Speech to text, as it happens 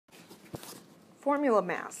Formula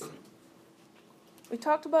mass. We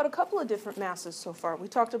talked about a couple of different masses so far. We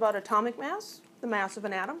talked about atomic mass, the mass of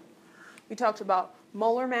an atom. We talked about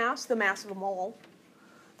molar mass, the mass of a mole.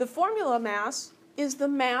 The formula mass is the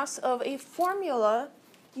mass of a formula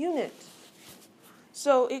unit.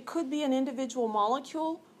 So it could be an individual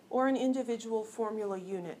molecule or an individual formula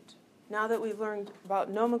unit. Now that we've learned about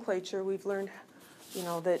nomenclature, we've learned,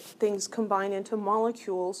 that things combine into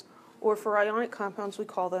molecules, or for ionic compounds, we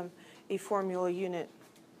call them a formula unit.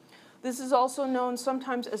 This is also known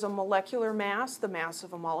sometimes as a molecular mass, the mass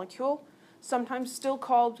of a molecule, sometimes still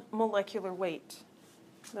called molecular weight.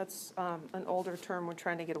 That's an older term we're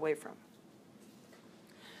trying to get away from.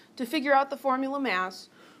 To figure out the formula mass,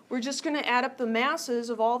 we're just going to add up the masses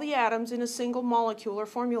of all the atoms in a single molecule or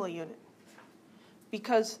formula unit,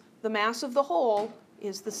 because the mass of the whole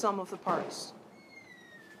is the sum of the parts.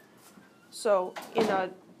 So in a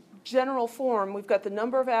general form, we've got the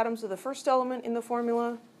number of atoms of the first element in the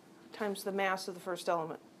formula times the mass of the first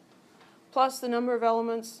element, plus the number of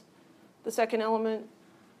elements, the second element,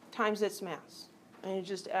 times its mass. And you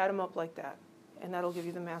just add them up like that, and that'll give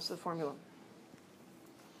you the mass of the formula.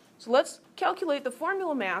 So let's calculate the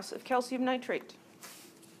formula mass of calcium nitrate.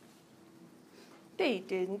 They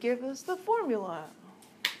didn't give us the formula.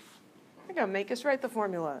 They're going to make us write the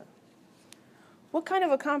formula. What kind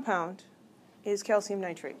of a compound is calcium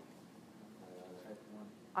nitrate?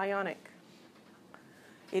 Ionic.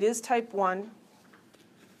 It is type 1.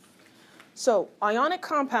 So, ionic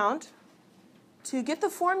compound. To get the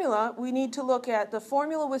formula, we need to look at the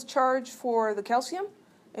formula with charge for the calcium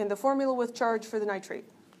and the formula with charge for the nitrate.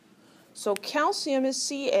 So calcium is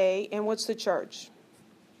Ca, and what's the charge?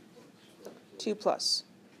 2 plus,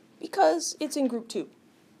 because it's in group 2.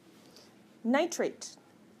 Nitrate,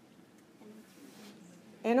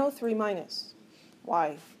 NO3 minus.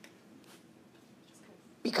 Why?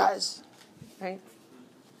 Because, right?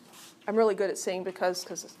 I'm really good at saying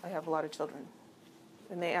because I have a lot of children,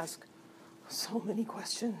 and they ask so many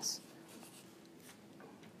questions.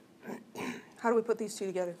 How do we put these two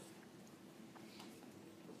together?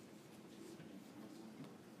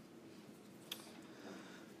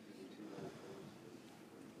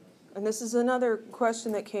 And this is another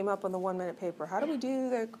question that came up on the 1-minute paper. How do we do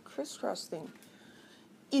the crisscross thing?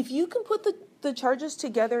 If you can put the charges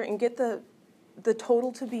together and get the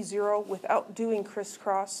total to be 0 without doing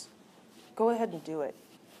crisscross, go ahead and do it.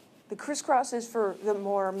 The crisscross is for the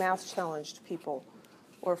more math-challenged people,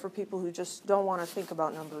 or for people who just don't want to think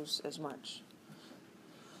about numbers as much.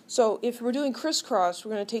 So if we're doing crisscross,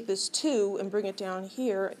 we're going to take this 2 and bring it down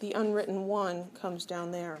here. The unwritten 1 comes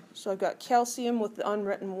down there. So I've got calcium with the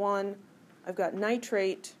unwritten 1. I've got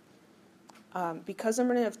nitrate. Because I'm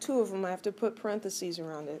going to have 2 of them, I have to put parentheses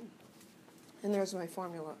around it. And there's my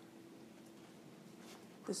formula.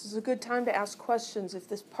 This is a good time to ask questions if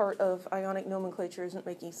this part of ionic nomenclature isn't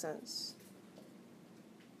making sense.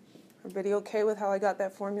 Everybody okay with how I got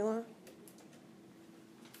that formula?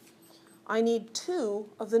 I need 2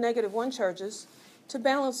 of the -1 charges to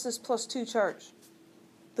balance this +2 charge.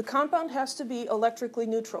 The compound has to be electrically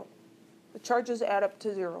neutral. The charges add up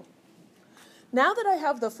to 0. Now that I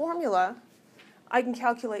have the formula, I can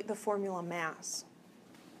calculate the formula mass.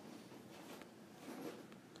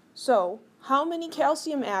 So, how many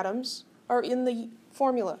calcium atoms are in the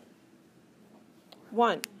formula?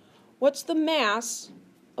 1. What's the mass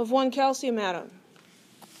of 1 calcium atom?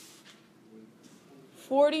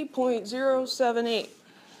 40.078.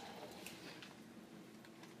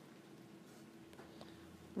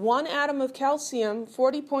 1 atom of calcium,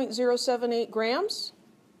 40.078 grams?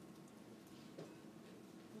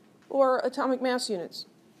 Or atomic mass units?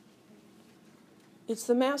 It's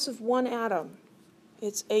the mass of 1 atom.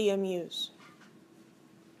 It's AMUs.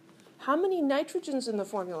 How many nitrogens in the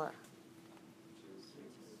formula?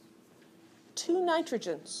 2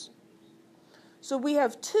 nitrogens. So we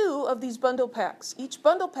have 2 of these bundle packs. Each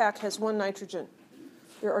bundle pack has 1 nitrogen.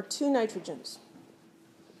 There are 2 nitrogens.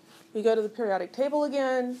 We go to the periodic table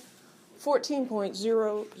again,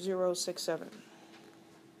 14.0067.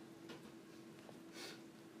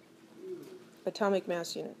 Atomic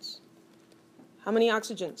mass units. How many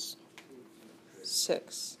oxygens?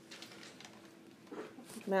 6.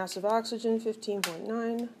 Mass of oxygen,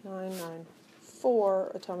 15.9994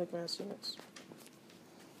 atomic mass units.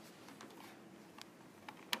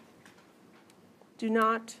 Do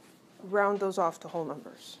not round those off to whole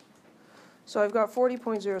numbers. So I've got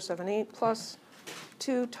 40.078 plus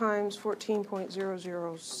 2 times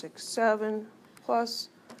 14.0067 plus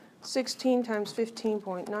 16 times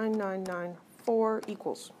 15.9994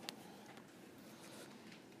 equals.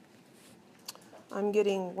 I'm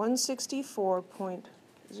getting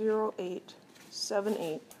 164.08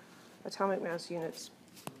 0.78 atomic mass units.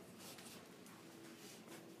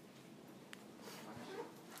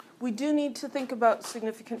 We do need to think about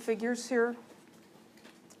significant figures here.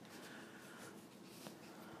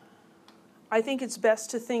 I think it's best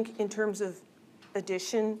to think in terms of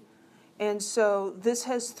addition. And so this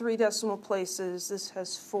has 3 decimal places, this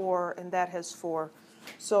has 4, and that has 4.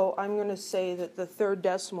 So I'm going to say that the 3rd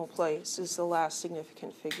decimal place is the last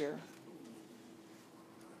significant figure.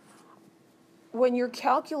 When you're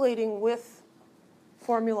calculating with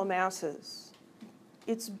formula masses,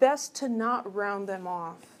 it's best to not round them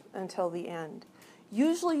off until the end.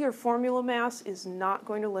 Usually your formula mass is not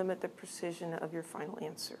going to limit the precision of your final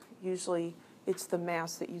answer. Usually it's the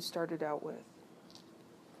mass that you started out with.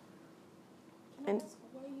 Can I ask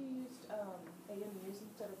why you used AMUs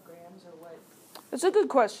instead of grams, or what? It's a good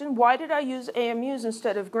question. Why did I use AMUs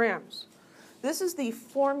instead of grams? This is the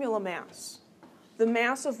formula mass, the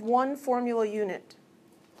mass of one formula unit.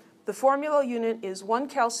 The formula unit is 1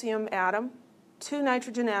 calcium atom, 2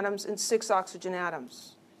 nitrogen atoms, and 6 oxygen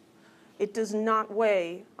atoms. It does not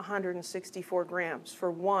weigh 164 grams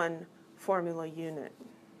for one formula unit.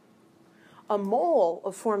 A mole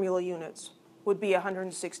of formula units would be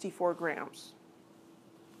 164 grams.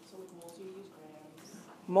 So with moles you use grams.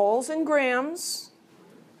 Moles and grams,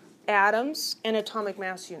 atoms, and atomic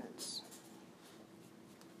mass units.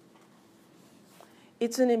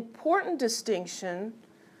 It's an important distinction.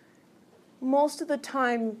 Most of the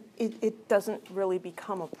time, it doesn't really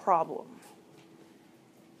become a problem.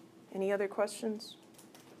 Any other questions?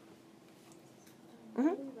 Why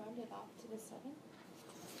did we round it off to the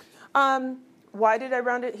 7? Why did I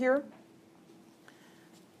round it here?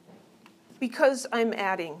 Because I'm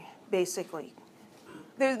adding, basically.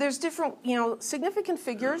 There's different, significant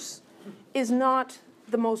figures is not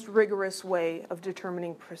the most rigorous way of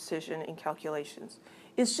determining precision in calculations.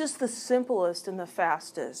 It's just the simplest and the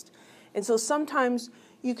fastest. And so sometimes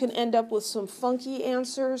you can end up with some funky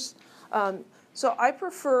answers. So I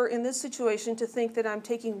prefer in this situation to think that I'm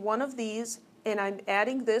taking one of these and I'm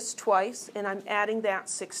adding this twice and I'm adding that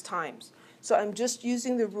 6 times. So I'm just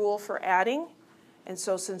using the rule for adding. And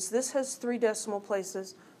so since this has 3 decimal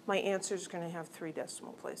places, my answer is going to have 3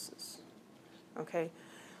 decimal places. Okay?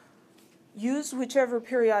 Use whichever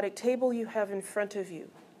periodic table you have in front of you.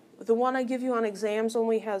 The one I give you on exams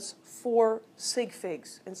only has 4 sig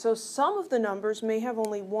figs. And so some of the numbers may have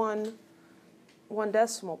only one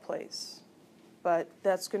decimal place. But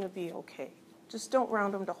that's going to be okay. Just don't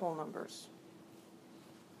round them to whole numbers.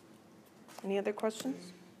 Any other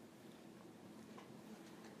questions?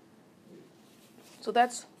 So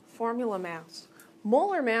that's formula mass.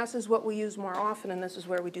 Molar mass is what we use more often, and this is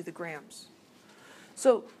where we do the grams.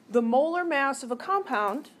 So the molar mass of a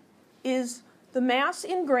compound is the mass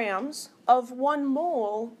in grams of 1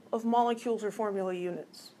 mole of molecules or formula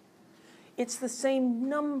units. It's the same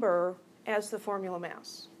number as the formula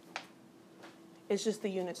mass. It's just the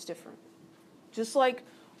unit's different. Just like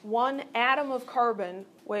 1 atom of carbon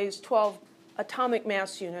weighs 12 atomic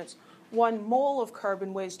mass units, 1 mole of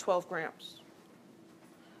carbon weighs 12 grams.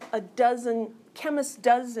 A chemist's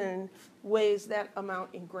dozen weighs that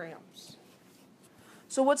amount in grams.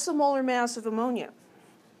 So what's the molar mass of ammonia?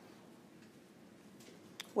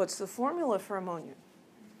 What's the formula for ammonia?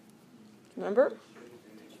 Remember?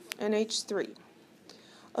 NH3.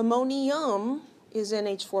 Ammonium is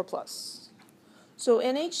NH4+. So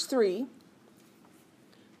NH3,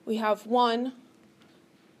 we have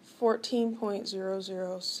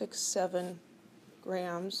 14.0067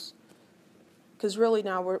 grams, because really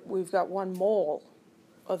now we've got 1 mole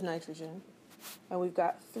of nitrogen, and we've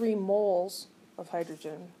got 3 moles of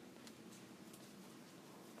hydrogen.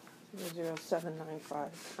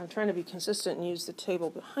 0.0795. I'm trying to be consistent and use the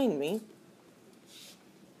table behind me,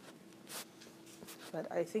 but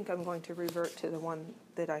I think I'm going to revert to the one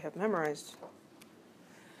that I have memorized.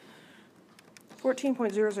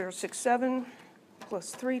 14.0067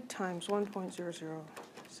 plus 3 times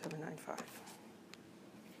 1.00795.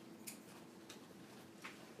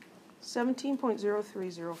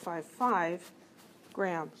 17.03055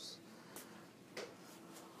 grams.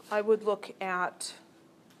 I would look at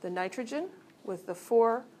the nitrogen with the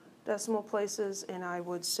 4 decimal places, and I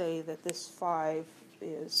would say that this 5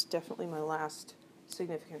 is definitely my last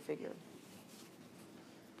significant figure.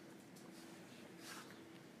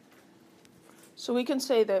 So we can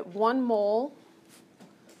say that 1 mole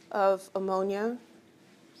of ammonia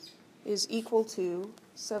is equal to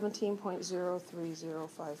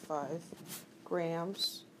 17.03055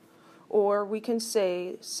 grams, or we can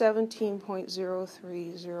say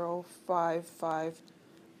 17.03055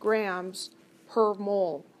 grams per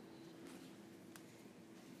mole.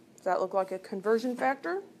 Does that look like a conversion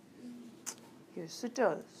factor? Yes, it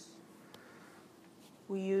does.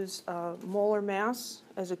 We use molar mass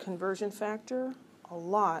as a conversion factor a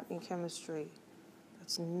lot in chemistry.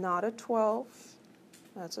 That's not a 12,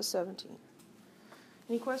 that's a 17.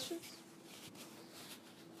 Any questions?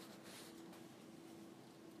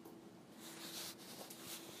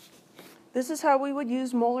 This is how we would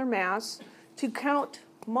use molar mass to count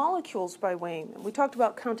molecules by weighing them. We talked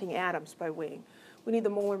about counting atoms by weighing. We need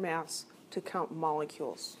the molar mass to count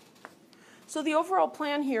molecules. So the overall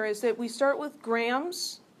plan here is that we start with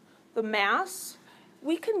grams, the mass.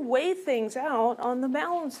 We can weigh things out on the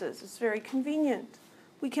balances. It's very convenient.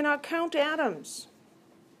 We cannot count atoms.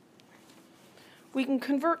 We can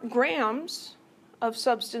convert grams of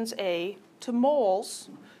substance A to moles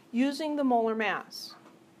using the molar mass.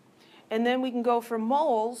 And then we can go from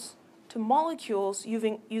moles to molecules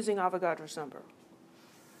using Avogadro's number.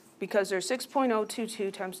 Because there's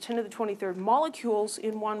 6.022 times 10 to the 23rd molecules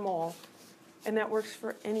in 1 mole. And that works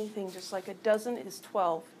for anything, just like a dozen is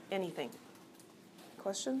 12, anything.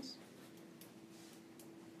 Questions?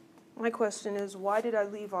 My question is, why did I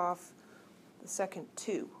leave off the second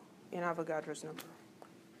 2 in Avogadro's number?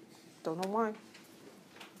 Don't know why.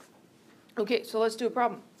 Okay, so let's do a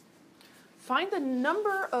problem. Find the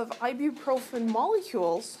number of ibuprofen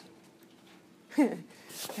molecules,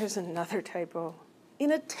 there's another typo,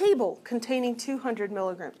 in a table containing 200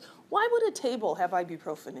 milligrams. Why would a table have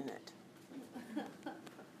ibuprofen in it?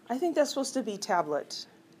 I think that's supposed to be tablet.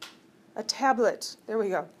 A tablet, there we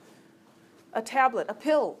go. A tablet, a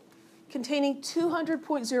pill, containing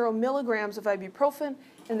 200.0 milligrams of ibuprofen,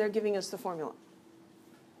 and they're giving us the formula.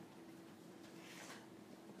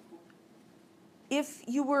 If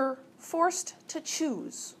you were forced to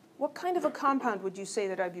choose, what kind of a compound would you say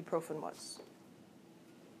that ibuprofen was?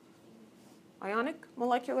 Ionic,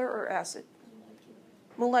 molecular, or acid?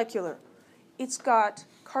 Molecular. It's got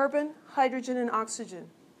carbon, hydrogen, and oxygen.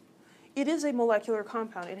 It is a molecular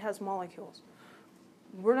compound. It has molecules.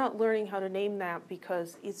 We're not learning how to name that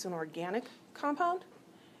because it's an organic compound,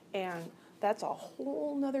 and that's a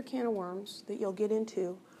whole nother can of worms that you'll get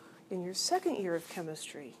into in your second year of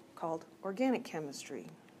chemistry, called organic chemistry.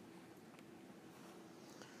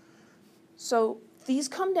 So these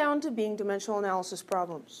come down to being dimensional analysis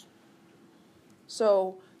problems.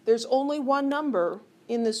 So there's only one number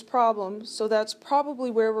in this problem, so that's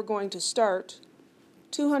probably where we're going to start.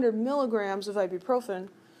 200 milligrams of ibuprofen,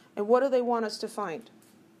 and what do they want us to find?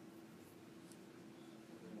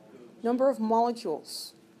 Number of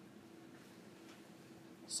molecules.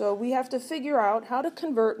 So we have to figure out how to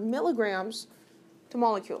convert milligrams to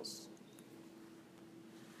molecules.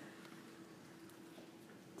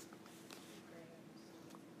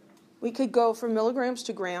 We could go from milligrams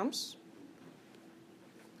to grams,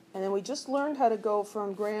 and then we just learned how to go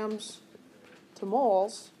from grams to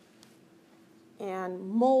moles, and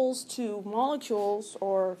moles to molecules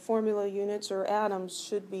or formula units or atoms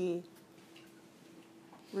should be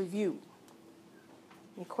reviewed.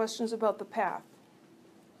 Any questions about the path?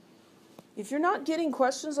 If you're not getting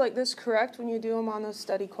questions like this correct when you do them on the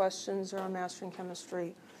study questions or on Mastering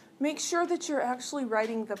Chemistry, make sure that you're actually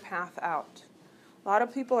writing the path out. A lot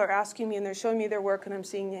of people are asking me and they're showing me their work and I'm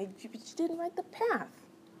saying, hey, you didn't write the path.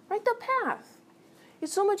 Write the path.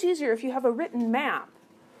 It's so much easier if you have a written map.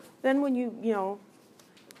 Then when you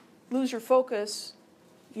lose your focus,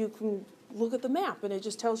 you can look at the map and it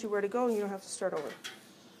just tells you where to go and you don't have to start over.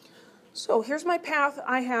 So here's my path.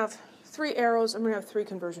 I have 3 arrows. I'm going to have 3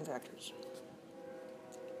 conversion factors.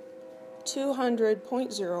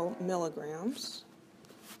 200.0 milligrams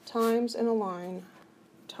times and a line,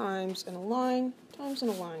 times and a line, times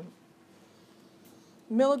and a line.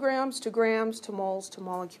 Milligrams to grams to moles to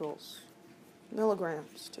molecules.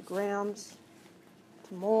 Milligrams to grams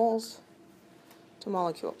to moles to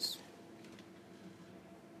molecules.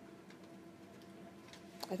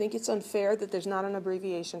 I think it's unfair that there's not an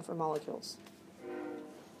abbreviation for molecules.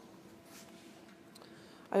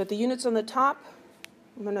 I got the units on the top.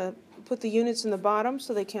 I'm going to put the units in the bottom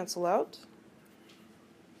so they cancel out.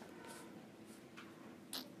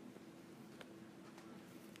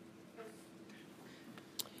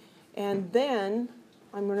 And then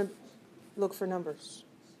I'm going to look for numbers.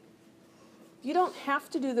 You don't have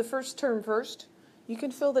to do the first term first. You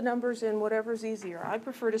can fill the numbers in whatever's easier. I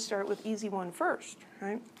prefer to start with easy one first,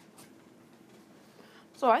 right?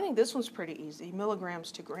 So I think this one's pretty easy,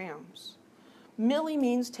 milligrams to grams. Milli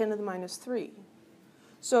means 10 to the minus 3.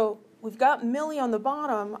 So we've got milli on the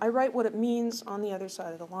bottom. I write what it means on the other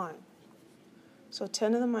side of the line. So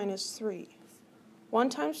 10 to the minus 3. 1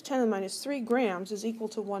 times 10 to the minus 3 grams is equal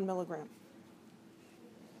to 1 milligram.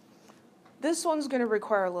 This one's going to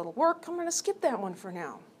require a little work. I'm going to skip that one for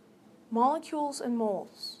now. Molecules and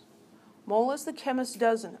moles. Mole is the chemist's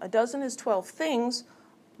dozen. A dozen is 12 things.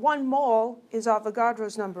 1 mole is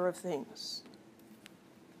Avogadro's number of things.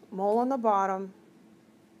 Mole on the bottom,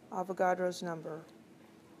 Avogadro's number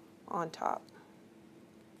on top.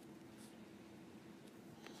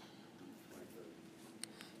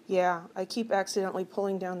 Yeah, I keep accidentally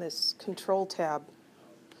pulling down this control tab.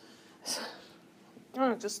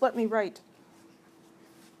 Oh, just let me write.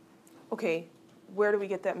 Okay, where do we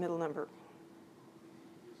get that middle number?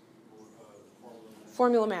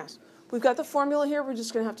 Formula mass. We've got the formula here, we're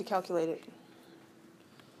just going to have to calculate it.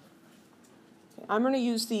 I'm going to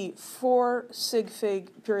use the 4 sig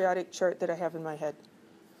fig periodic chart that I have in my head.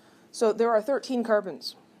 So there are 13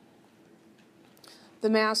 carbons. The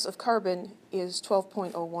mass of carbon is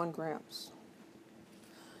 12.01 grams.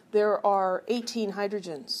 There are 18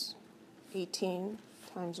 hydrogens. 18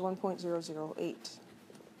 times 1.008.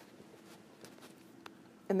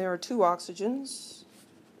 And there are 2 oxygens.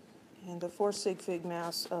 And the 4 sig fig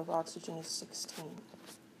mass of oxygen is 16.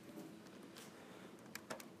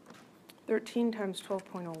 13 times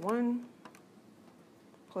 12.01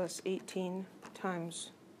 plus 18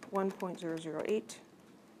 times 1.008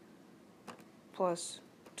 plus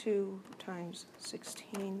 2 times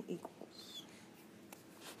 16 equals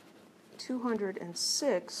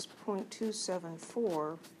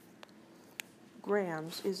 206.274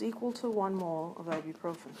 grams is equal to 1 mole of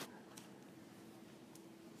ibuprofen.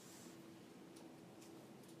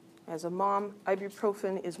 As a mom,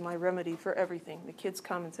 ibuprofen is my remedy for everything. The kids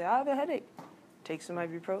come and say, I have a headache. Take some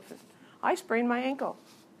ibuprofen. I sprained my ankle.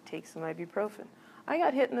 Take some ibuprofen. I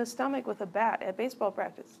got hit in the stomach with a bat at baseball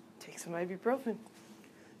practice. Take some ibuprofen.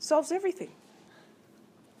 Solves everything.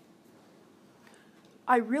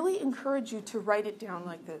 I really encourage you to write it down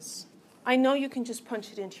like this. I know you can just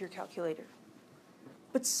punch it into your calculator.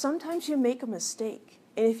 But sometimes you make a mistake.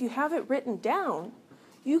 And if you have it written down,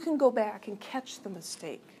 you can go back and catch the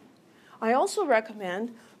mistake. I also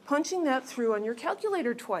recommend punching that through on your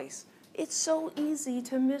calculator twice. It's so easy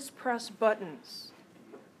to mispress buttons.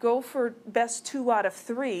 Go for best 2 out of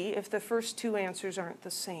 3 if the first 2 answers aren't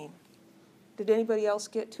the same. Did anybody else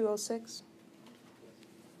get 206?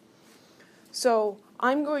 So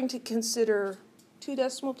I'm going to consider 2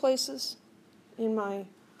 decimal places in my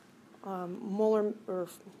my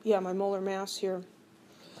molar mass here.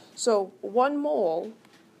 So 1 mole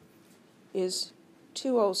is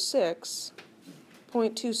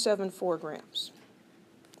 206.274 grams.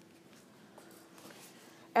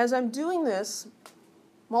 As I'm doing this,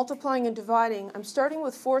 multiplying and dividing, I'm starting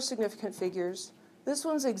with 4 significant figures. This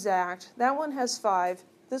one's exact. That one has 5.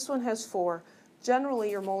 This one has 4.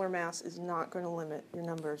 Generally, your molar mass is not going to limit your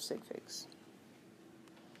number of sig figs.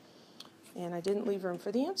 And I didn't leave room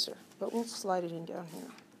for the answer, but we'll slide it in down here.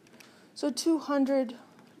 So 200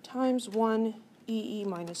 times 1 EE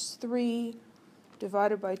minus 3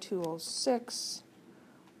 divided by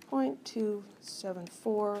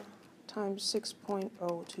 206.274 times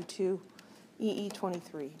 6.022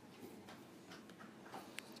 EE23.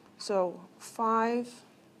 So 5,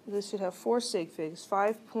 this should have 4 sig figs,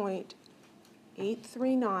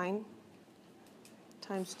 5.839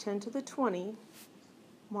 times 10 to the 20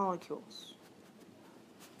 molecules.